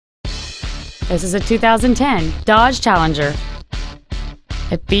This is a 2010 Dodge Challenger.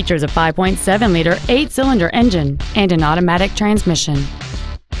 It features a 5.7-liter 8-cylinder engine and an automatic transmission.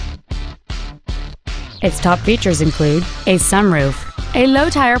 Its top features include a sunroof, a low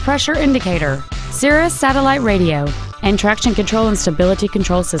tire pressure indicator, Sirius satellite radio, and traction control and stability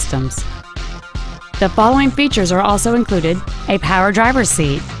control systems. The following features are also included: a power driver's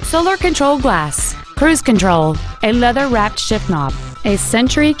seat, solar control glass, cruise control, a leather-wrapped shift knob, a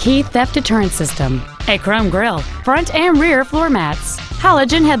Sentry key theft deterrent system, a chrome grille, front and rear floor mats,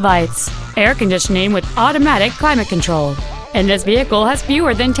 halogen headlights, air conditioning with automatic climate control, and this vehicle has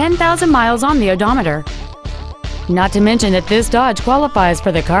fewer than 10,000 miles on the odometer. Not to mention that this Dodge qualifies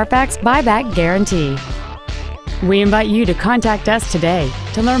for the Carfax buyback guarantee. We invite you to contact us today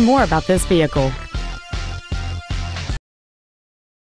to learn more about this vehicle.